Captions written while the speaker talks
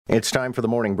It's time for the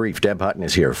morning brief. Deb Hutton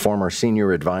is here, former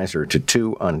senior advisor to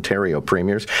 2 Ontario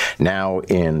premiers, now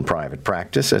in private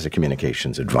practice as a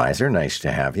communications advisor. Nice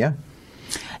to have you.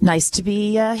 Nice to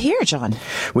be here, John.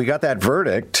 We got that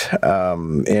verdict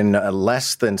in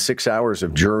less than 6 hours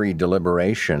of jury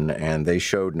deliberation, and they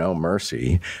showed no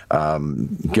mercy.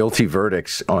 Guilty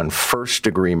verdicts on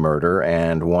first-degree murder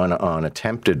and one on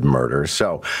attempted murder.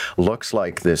 So looks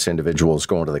like this individual's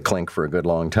going to the clink for a good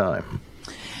long time.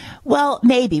 Well,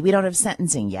 maybe. We don't have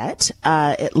sentencing yet.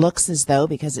 It looks as though,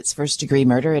 because it's first-degree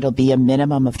murder, it'll be a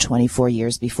minimum of 24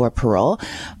 years before parole.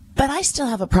 But I still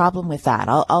have a problem with that.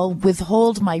 I'll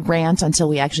withhold my rant until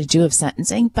we actually do have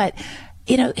sentencing. But,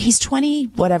 you know, he's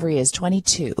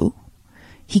 22.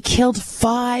 He killed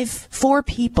 4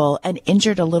 people and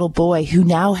injured a little boy who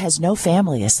now has no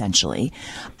family, essentially.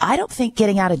 I don't think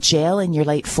getting out of jail in your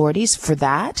late 40s for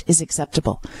that is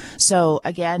acceptable. So,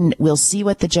 again, we'll see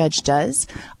what the judge does.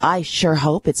 I sure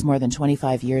hope it's more than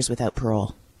 25 years without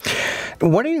parole.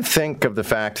 What do you think of the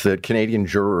fact that Canadian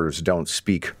jurors don't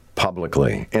speak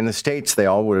publicly? In the States, they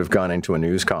all would have gone into a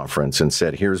news conference and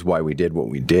said, here's why we did what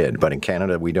we did. But in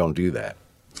Canada, we don't do that.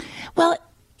 Well,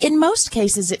 in most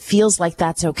cases, it feels like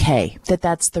that's okay, that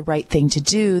that's the right thing to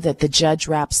do, that the judge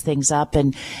wraps things up,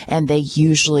 and they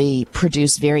usually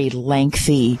produce very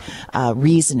lengthy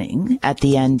reasoning at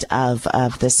the end of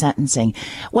the sentencing.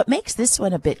 What makes this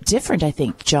one a bit different, I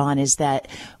think, John, is that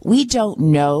we don't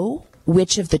know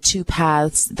which of the 2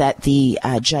 paths that the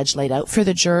judge laid out for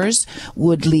the jurors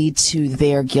would lead to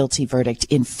their guilty verdict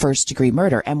in first-degree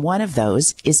murder. And one of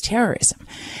those is terrorism.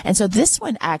 And so this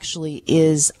one actually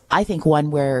is, I think,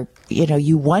 one where, you know,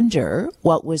 you wonder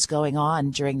what was going on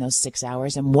during those 6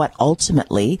 hours and what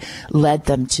ultimately led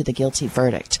them to the guilty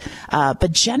verdict.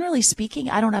 But generally speaking,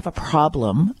 I don't have a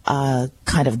problem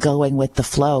kind of going with the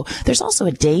flow. There's also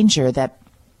a danger that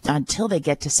until they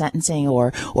get to sentencing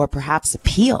or perhaps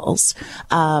appeals,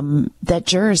 that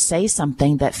jurors say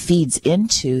something that feeds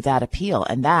into that appeal,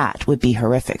 and that would be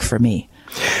horrific for me.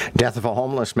 Death of a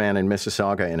homeless man in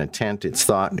Mississauga in a tent. It's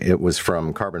thought it was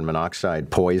from carbon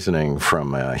monoxide poisoning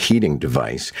from a heating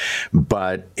device,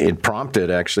 but it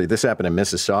prompted, actually, this happened in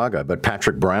Mississauga, but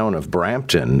Patrick Brown of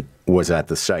Brampton was at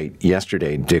the site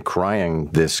yesterday decrying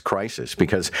this crisis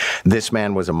because this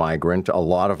man was a migrant. A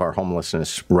lot of our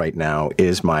homelessness right now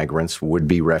is migrants,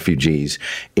 would-be refugees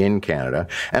in Canada.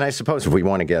 And I suppose if we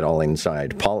want to get all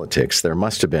inside politics, there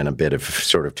must have been a bit of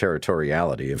sort of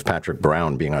territoriality of Patrick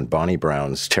Brown being on Bonnie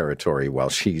Brown's territory while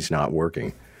she's not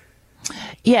working.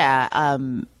 Yeah,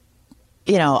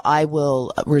 you know, I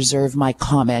will reserve my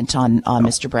comment on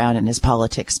Mr. Brown and his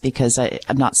politics because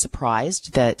I'm not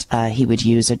surprised that he would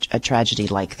use a tragedy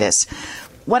like this.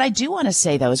 What I do want to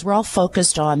say, though, is we're all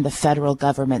focused on the federal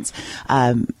government's,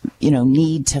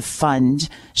 need to fund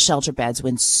shelter beds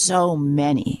when so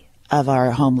many of our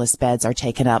homeless beds are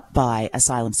taken up by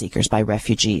asylum seekers, by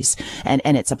refugees, and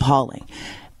it's appalling.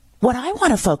 What I want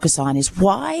to focus on is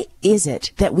why is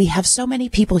it that we have so many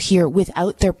people here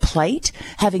without their plight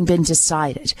having been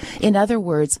decided? In other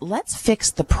words, let's fix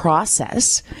the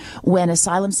process when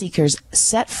asylum seekers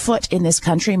set foot in this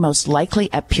country, most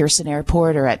likely at Pearson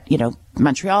Airport or at,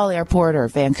 Montreal Airport or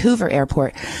Vancouver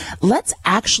Airport. Let's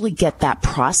actually get that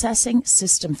processing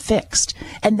system fixed.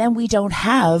 And then we don't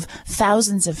have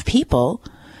thousands of people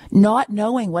not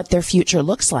knowing what their future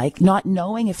looks like, not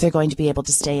knowing if they're going to be able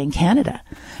to stay in Canada.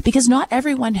 Because not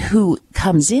everyone who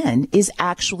comes in is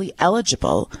actually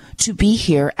eligible to be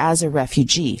here as a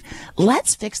refugee.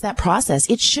 Let's fix that process.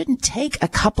 It shouldn't take a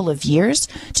couple of years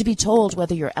to be told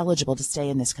whether you're eligible to stay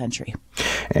in this country.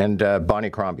 And Bonnie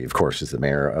Crombie, of course, is the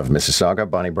mayor of Mississauga.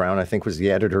 Bonnie Brown, I think, was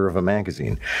the editor of a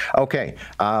magazine. Okay,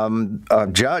 a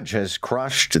judge has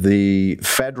crushed the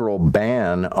federal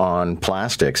ban on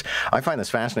plastics. I find this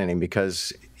fascinating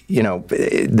because,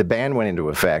 the ban went into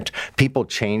effect. People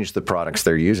changed the products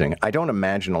they're using. I don't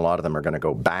imagine a lot of them are going to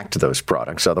go back to those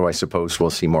products. Otherwise, I suppose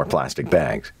we'll see more plastic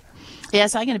bags.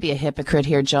 Yes, I'm going to be a hypocrite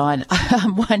here, John.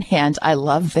 On one hand, I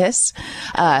love this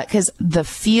because the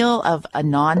feel of a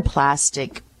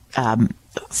non-plastic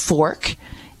fork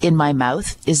in my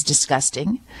mouth is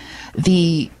disgusting.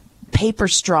 The paper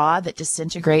straw that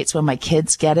disintegrates when my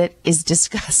kids get it is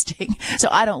disgusting. So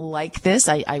I don't like this.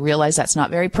 I realize that's not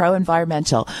very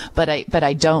pro-environmental, but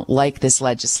I don't like this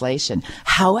legislation.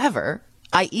 However,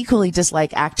 I equally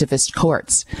dislike activist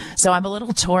courts. So I'm a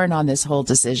little torn on this whole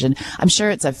decision. I'm sure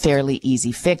it's a fairly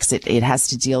easy fix. It has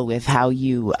to deal with how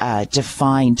you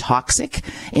define toxic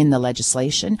in the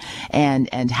legislation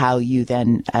and how you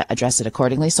then address it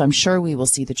accordingly. So I'm sure we will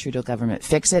see the Trudeau government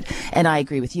fix it. And I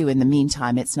agree with you. In the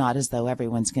meantime, it's not as though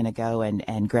everyone's going to go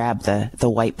and grab the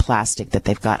white plastic that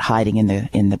they've got hiding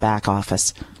in the back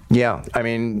office. Yeah, I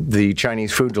mean, the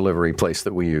Chinese food delivery place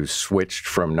that we use switched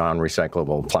from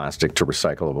non-recyclable plastic to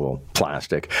recyclable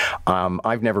plastic.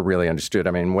 I've never really understood.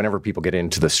 I mean, whenever people get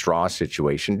into the straw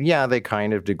situation, yeah, they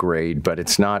kind of degrade, but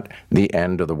it's not the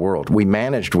end of the world. We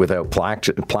managed without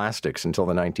plastics until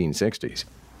the 1960s.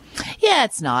 Yeah,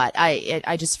 it's not.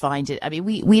 I just find it. I mean,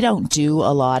 we don't do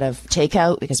a lot of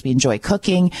takeout because we enjoy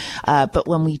cooking. But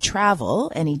when we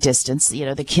travel any distance,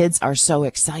 the kids are so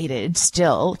excited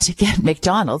still to get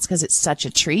McDonald's because it's such a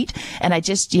treat. And I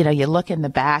just, you look in the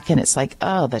back and it's like,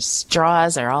 oh, the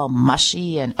straws are all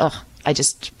mushy and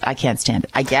I can't stand it.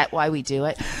 I get why we do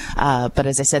it. But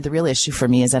as I said, the real issue for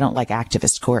me is I don't like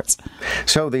activist courts.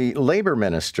 So the labor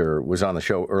minister was on the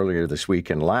show earlier this week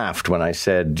and laughed when I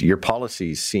said, your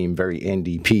policies seem very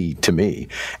NDP to me.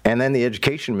 And then the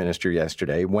education minister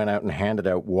yesterday went out and handed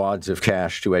out wads of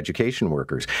cash to education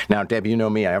workers. Now, Deb, you know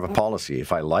me, I have a policy.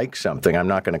 If I like something, I'm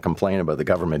not going to complain about the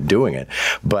government doing it.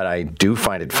 But I do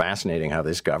find it fascinating how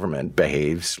this government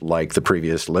behaves like the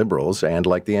previous Liberals and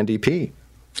like the NDP.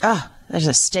 Oh, there's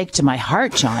a stake to my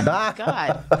heart, John.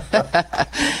 God.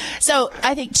 So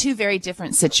I think two very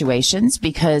different situations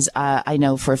because I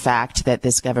know for a fact that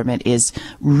this government is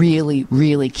really,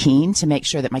 really keen to make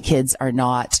sure that my kids are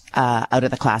not out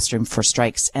of the classroom for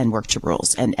strikes and work to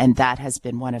rules. And that has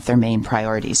been one of their main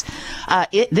priorities.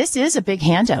 This is a big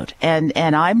handout and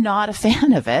I'm not a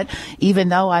fan of it, even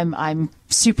though I'm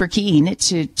super keen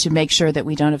to make sure that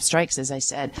we don't have strikes, as I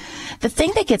said. The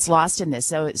thing that gets lost in this,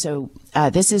 so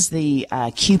this is the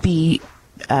CUPE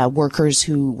workers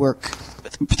who work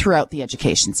throughout the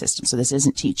education system. So this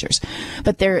isn't teachers,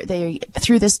 but they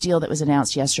through this deal that was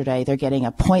announced yesterday, they're getting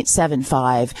a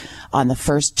 0.75 on the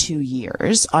first 2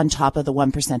 years on top of the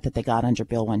 1% that they got under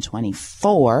Bill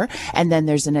 124. And then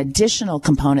there's an additional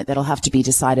component that'll have to be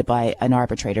decided by an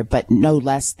arbitrator, but no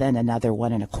less than another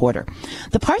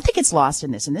 1.25. The part that gets lost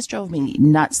in this, and this drove me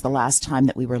nuts the last time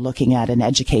that we were looking at an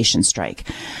education strike,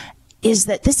 is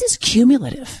that this is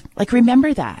cumulative. Like,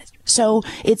 remember that. So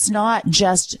it's not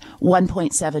just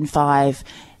 1.75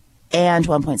 and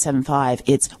 1.75.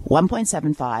 It's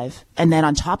 1.75. And then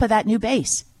on top of that new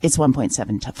base, it's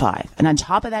 1.75. And on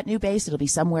top of that new base, it'll be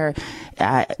somewhere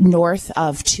north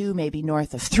of 2, maybe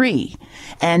north of 3.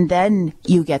 And then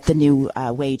you get the new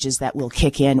wages that will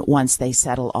kick in once they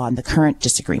settle on the current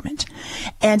disagreement.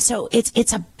 And so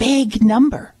it's a big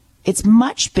number. It's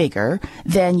much bigger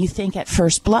than you think at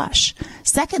first blush.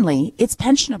 Secondly, it's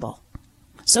pensionable.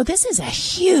 So this is a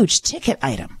huge ticket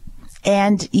item.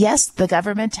 And yes, the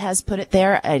government has put it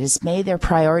there. It has made their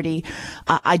priority.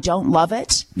 I don't love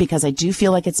it because I do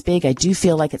feel like it's big. I do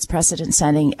feel like it's precedent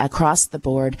setting across the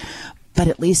board. But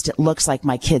at least it looks like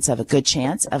my kids have a good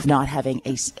chance of not having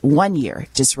 1 year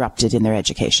disrupted in their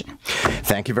education.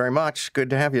 Thank you very much.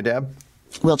 Good to have you, Deb.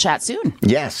 We'll chat soon.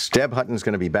 Yes, Deb Hutton's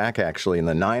going to be back actually in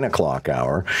the 9 o'clock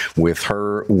hour with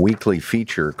her weekly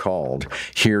feature called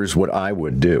Here's What I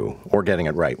Would Do. Or getting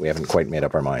it right. We haven't quite made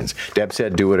up our minds. Deb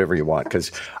said do whatever you want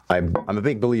because I'm a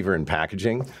big believer in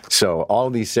packaging. So all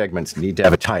of these segments need to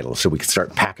have a title so we can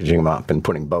start packaging them up and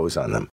putting bows on them.